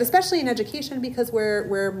 but especially in education, because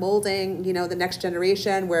we're molding, the next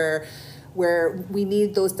generation where we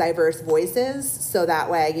need those diverse voices, so that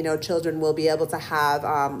way, children will be able to have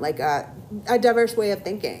a diverse way of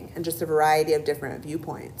thinking and just a variety of different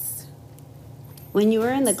viewpoints. When you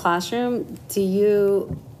were in the classroom, did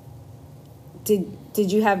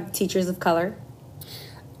you have teachers of color?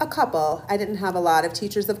 A couple. I didn't have a lot of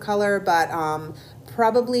teachers of color, but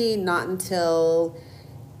probably not until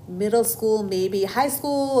middle school, maybe high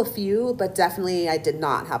school, a few, but definitely I did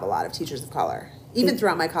not have a lot of teachers of color, even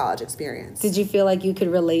throughout my college experience. Did you feel like you could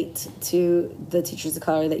relate to the teachers of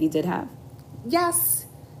color that you did have? Yes,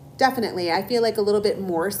 definitely. I feel like a little bit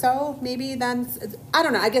more so maybe than, I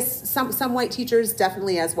don't know, I guess some white teachers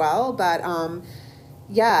definitely as well, but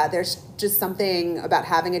yeah, there's just something about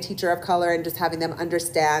having a teacher of color and just having them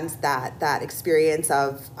understand that experience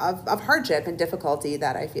of hardship and difficulty,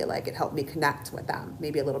 that I feel like it helped me connect with them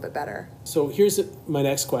maybe a little bit better. So here's my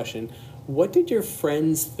next question. What did your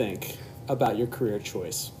friends think about your career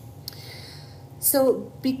choice?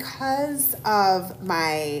 So because of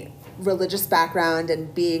my religious background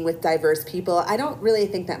and being with diverse people, I don't really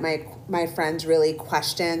think that my friends really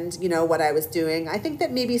questioned, what I was doing. I think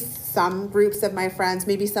that maybe some groups of my friends,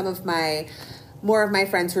 maybe some of more of my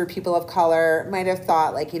friends who are people of color might have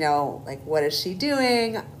thought what is she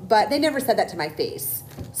doing? But they never said that to my face.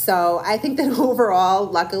 So I think that overall,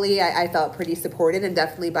 luckily, I felt pretty supported, and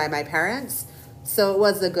definitely by my parents. So it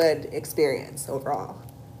was a good experience overall.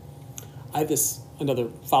 I have another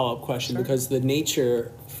follow-up question. Sure. Because the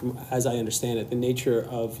nature, as I understand it, the nature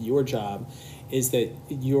of your job is that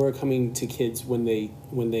you're coming to kids when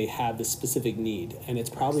they have this specific need, and it's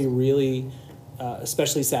probably really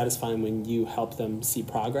especially satisfying when you help them see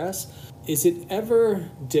progress. Is it ever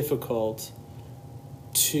difficult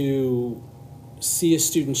to see a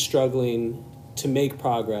student struggling to make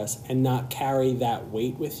progress and not carry that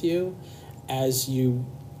weight with you as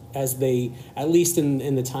they, at least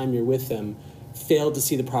in the time you're with them, fail to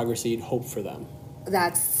see the progress that you'd hope for them?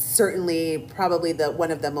 That's certainly probably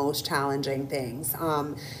one of the most challenging things.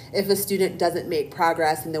 If a student doesn't make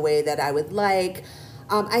progress in the way that I would like,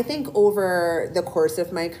 I think over the course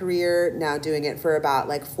of my career, now doing it for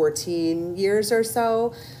about 14 years or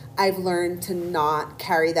so, I've learned to not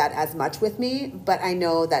carry that as much with me, but I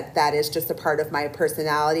know that is just a part of my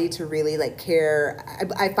personality to really care.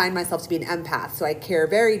 I find myself to be an empath, so I care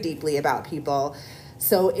very deeply about people.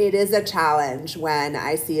 So it is a challenge when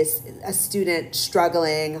I see a student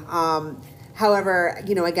struggling. However,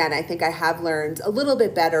 again, I think I have learned a little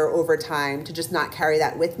bit better over time to just not carry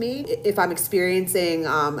that with me. If I'm experiencing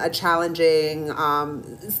something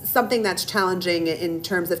that's challenging in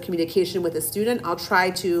terms of communication with a student, I'll try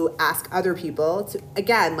to ask other people to,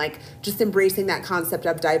 again, just embracing that concept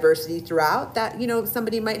of diversity throughout, that,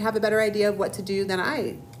 somebody might have a better idea of what to do than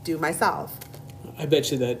I do myself. I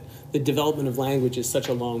bet you that the development of language is such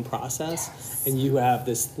a long process, yes. And you have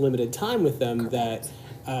this limited time with them. Correct. That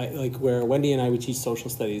where Wendy and I would teach social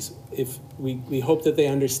studies, if we hope that they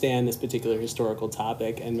understand this particular historical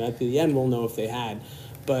topic, and at the end we'll know if they had.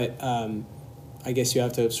 But I guess you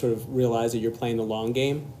have to sort of realize that you're playing the long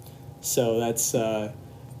game. So that's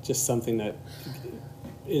just something that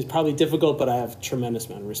is probably difficult, but I have a tremendous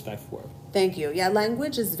amount of respect for it. Thank you. Yeah,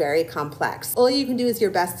 language is very complex. All you can do is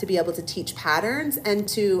your best to be able to teach patterns, and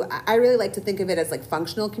I really like to think of it as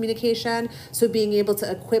functional communication. So being able to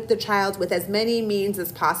equip the child with as many means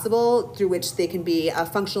as possible through which they can be a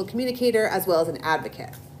functional communicator as well as an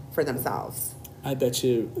advocate for themselves. I bet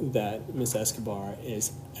you that Miss Escobar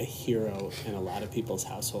is a hero in a lot of people's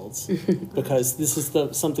households because this is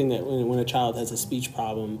something that when a child has a speech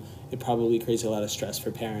problem, it probably creates a lot of stress for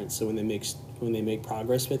parents. So when they make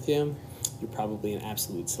progress with you, you're probably an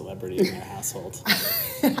absolute celebrity in their household.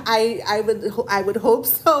 I would hope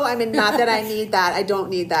so. I mean, not that I need that. I don't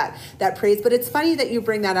need that praise. But it's funny that you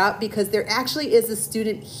bring that up, because there actually is a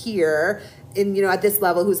student here at this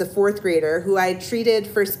level who's a fourth grader who I treated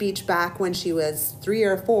for speech back when she was 3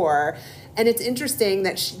 or 4. And it's interesting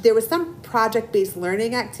that there was some project-based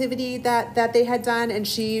learning activity that they had done, and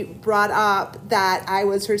she brought up that I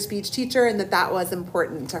was her speech teacher and that was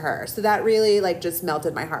important to her. So that really just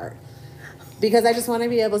melted my heart, because I just want to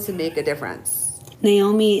be able to make a difference.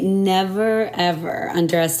 Naomi, never, ever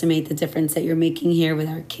underestimate the difference that you're making here with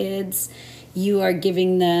our kids. You are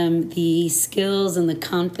giving them the skills and the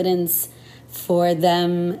confidence for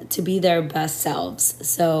them to be their best selves.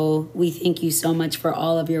 So we thank you so much for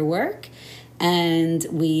all of your work. And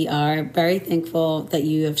we are very thankful that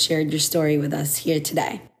you have shared your story with us here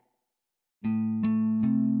today.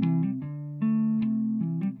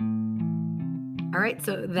 All right,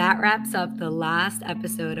 so that wraps up the last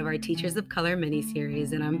episode of our Teachers of Color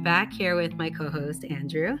mini-series, and I'm back here with my co-host,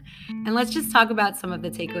 Andrew. And let's just talk about some of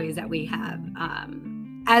the takeaways that we have.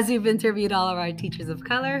 As we've interviewed all of our teachers of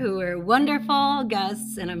color who were wonderful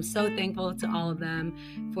guests, and I'm so thankful to all of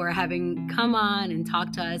them for having come on and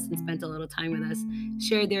talked to us and spent a little time with us,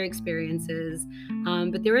 shared their experiences.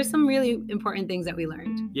 But there were some really important things that we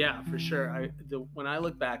learned. Yeah, for sure. When I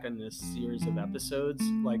look back on this series of episodes,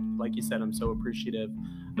 like you said, I'm so appreciative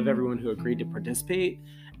of everyone who agreed to participate.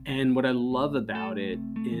 And what I love about it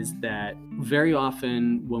is that very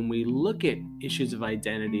often when we look at issues of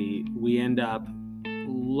identity, we end up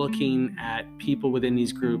looking at people within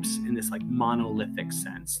these groups in this like monolithic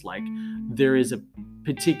sense. Like there is a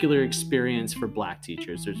particular experience for Black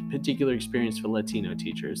teachers, there's a particular experience for Latino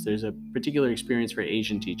teachers, there's a particular experience for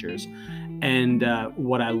Asian teachers. And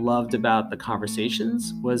what I loved about the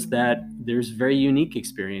conversations was that there's very unique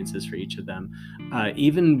experiences for each of them.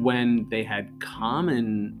 Even when they had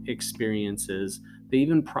common experiences, they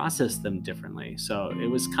even processed them differently. So it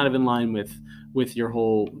was kind of in line with your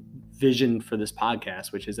whole vision for this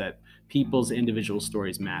podcast, which is that people's individual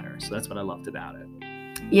stories matter. So that's what I loved about it.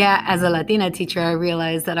 Yeah, as a Latina teacher, I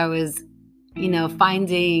realized that I was,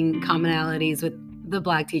 finding commonalities with the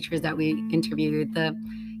Black teachers that we interviewed, the,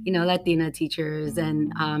 Latina teachers,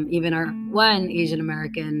 and even our one Asian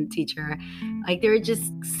American teacher. Like there were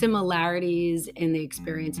just similarities in the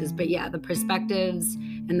experiences, but yeah, the perspectives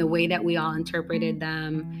and the way that we all interpreted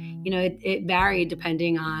them, it varied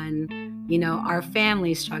depending on our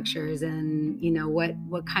family structures and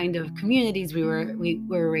what kind of communities we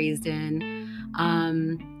were raised in,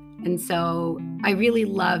 and so I really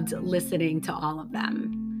loved listening to all of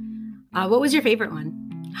them. What was your favorite one?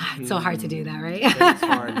 It's so hard to do that, right? It's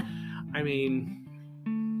hard. I mean,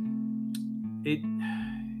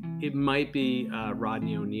 it might be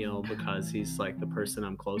Rodney O'Neill, because he's like the person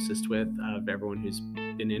I'm closest with of everyone who's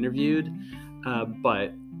been interviewed,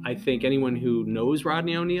 but I think anyone who knows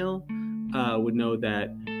Rodney O'Neill would know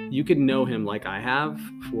that you could know him like I have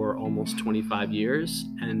for almost 25 years.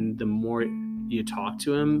 And the more you talk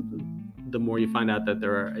to him, the more you find out that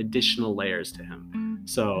there are additional layers to him.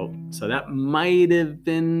 So that might have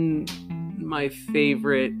been my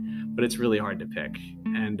favorite, but it's really hard to pick.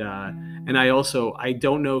 And I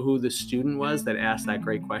don't know who the student was that asked that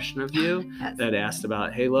great question of you, Yes. that asked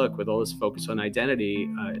about, hey, look, with all this focus on identity,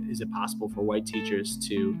 is it possible for white teachers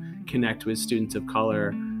to connect with students of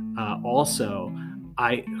color? Also,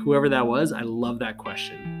 whoever that was, I love that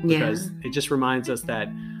question, because it just reminds us that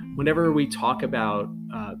whenever we talk about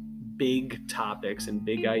big topics and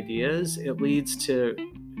big ideas, it leads to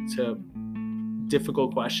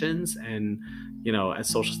difficult questions. And, as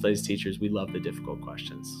social studies teachers, we love the difficult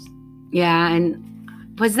questions. Yeah. And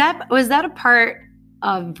was that a part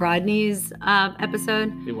of Rodney's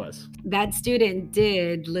episode? It was. That student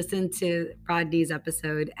did listen to Rodney's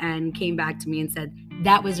episode and came back to me and said,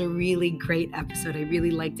 that was a really great episode. I really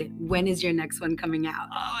liked it. When is your next one coming out?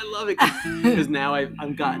 Oh, I love it. Because now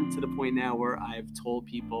I've gotten to the point now where I've told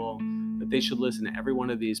people that they should listen to every one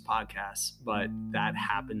of these podcasts, but that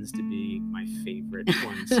happens to be my favorite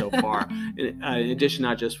one so far. In addition,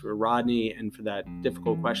 not just for Rodney and for that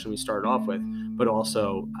difficult question we started off with, but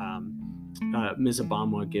also Ms.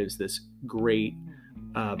 Obama gives this great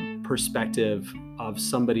perspective of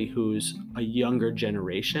somebody who's a younger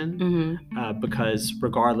generation, because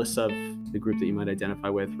regardless of the group that you might identify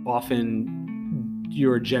with, often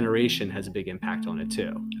your generation has a big impact on it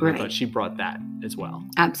too. Right. I thought she brought that as well.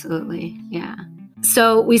 Absolutely. Yeah.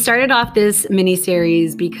 So we started off this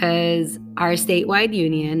mini-series because our statewide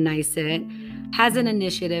union, NYSIT, has an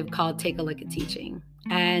initiative called Take a Look at Teaching.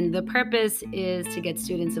 And the purpose is to get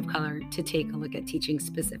students of color to take a look at teaching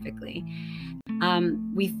specifically.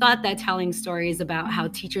 We thought that telling stories about how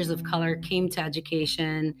teachers of color came to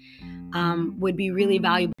education would be really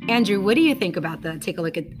valuable. Andrew, what do you think about the Take a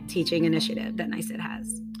Look at Teaching initiative that NYSIT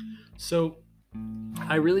has? So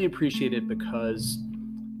I really appreciate it because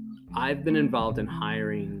I've been involved in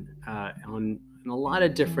hiring in a lot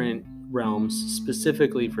of different realms,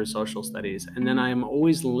 specifically for social studies. And then I'm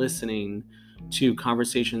always listening to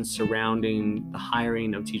conversations surrounding the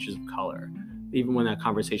hiring of teachers of color, even when that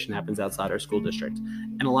conversation happens outside our school district.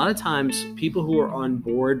 And a lot of times people who are on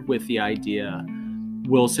board with the idea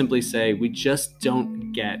will simply say, we just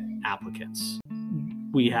don't get applicants.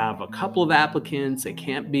 we have a couple of applicants. It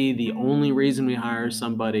can't be the only reason we hire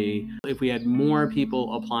somebody. If we had more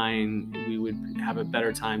people applying, we would have a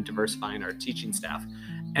better time diversifying our teaching staff.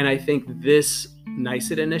 And I think this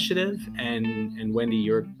NICET initiative and Wendy,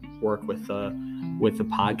 your work with the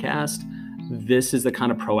podcast, this is the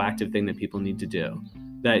kind of proactive thing that people need to do.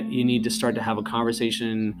 That you need to start to have a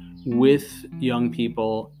conversation with young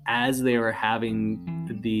people as they are having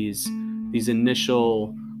these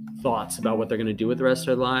initial thoughts about what they're going to do with the rest of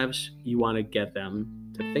their lives. You want to get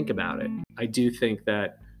them to think about it. I do think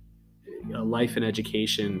that life in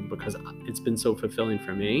education, because it's been so fulfilling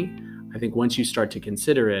for me, I think once you start to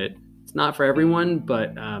consider it, it's not for everyone,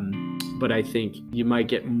 but I think you might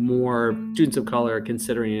get more students of color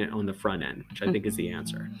considering it on the front end, which I think is the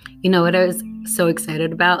answer. You know what I was so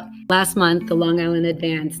excited about? Last month, the Long Island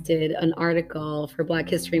Advance did an article for Black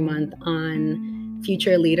History Month on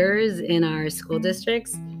future leaders in our school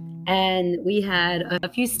districts. And we had a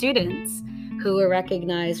few students who were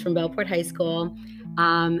recognized from Bellport High School.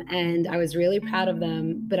 And I was really proud of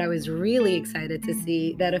them, but I was really excited to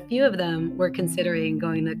see that a few of them were considering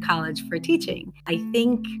going to college for teaching. I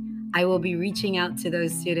think I will be reaching out to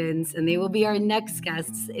those students, and they will be our next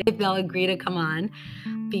guests if they'll agree to come on,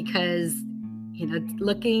 because, you know,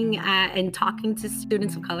 looking at and talking to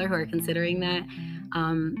students of color who are considering that,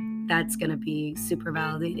 that's going to be super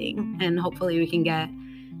validating. And hopefully we can get,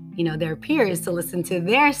 you know, their peers to listen to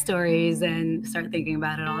their stories and start thinking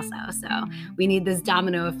about it also. So we need this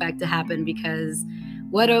domino effect to happen, because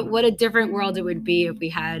what a different world it would be if we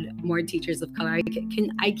had more teachers of color.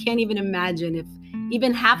 I can't even imagine if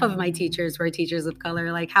even half of my teachers were teachers of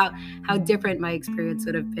color, like how different my experience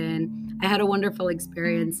would have been. I had a wonderful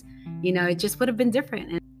experience. You know, it just would have been different.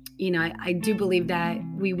 And, you know, I do believe that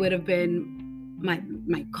we would have been,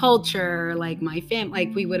 my culture, like my family,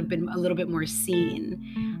 like we would have been a little bit more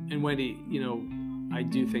seen. And Wendy, you know, I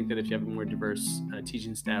do think that if you have a more diverse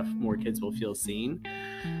teaching staff, more kids will feel seen.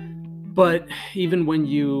 But even when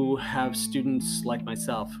you have students like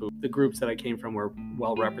myself, who the groups that I came from were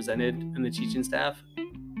well represented in the teaching staff,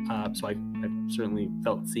 so I certainly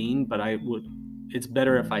felt seen, but it's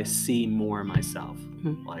better if I see more myself.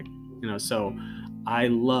 Mm-hmm. Like, you know, so I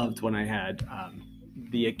loved when I had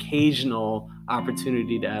the occasional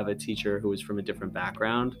opportunity to have a teacher who was from a different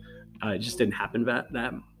background. It just didn't happen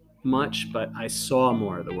that much, but I saw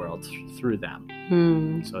more of the world through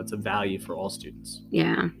them. So it's a value for all students.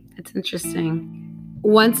 Yeah, it's interesting.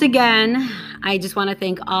 Once again, I just want to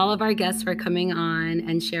thank all of our guests for coming on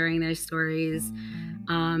and sharing their stories.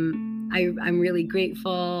 I'm really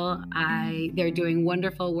grateful. They're doing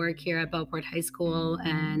wonderful work here at Bellport High School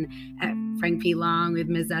and at Frank P. Long with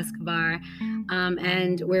Ms. Escobar.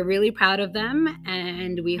 And we're really proud of them.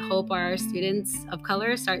 And we hope our students of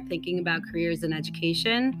color start thinking about careers in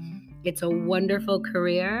education. It's a wonderful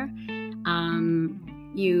career.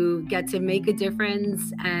 You get to make a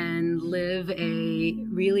difference and live a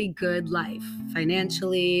really good life,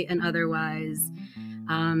 financially and otherwise.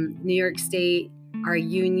 New York State, our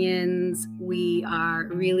unions, we are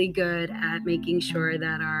really good at making sure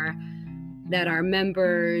that our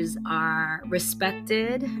members are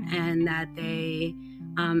respected and that they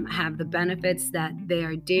have the benefits that they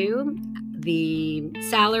are due, the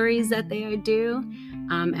salaries that they are due,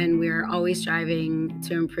 and we're always striving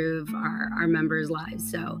to improve our members'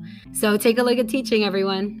 lives. So take a look at teaching,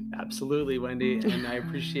 everyone. Absolutely, Wendy, and I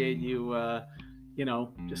appreciate you,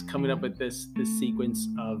 just coming up with this sequence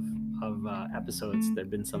of episodes that have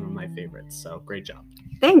been some of my favorites. So great job.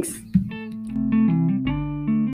 Thanks.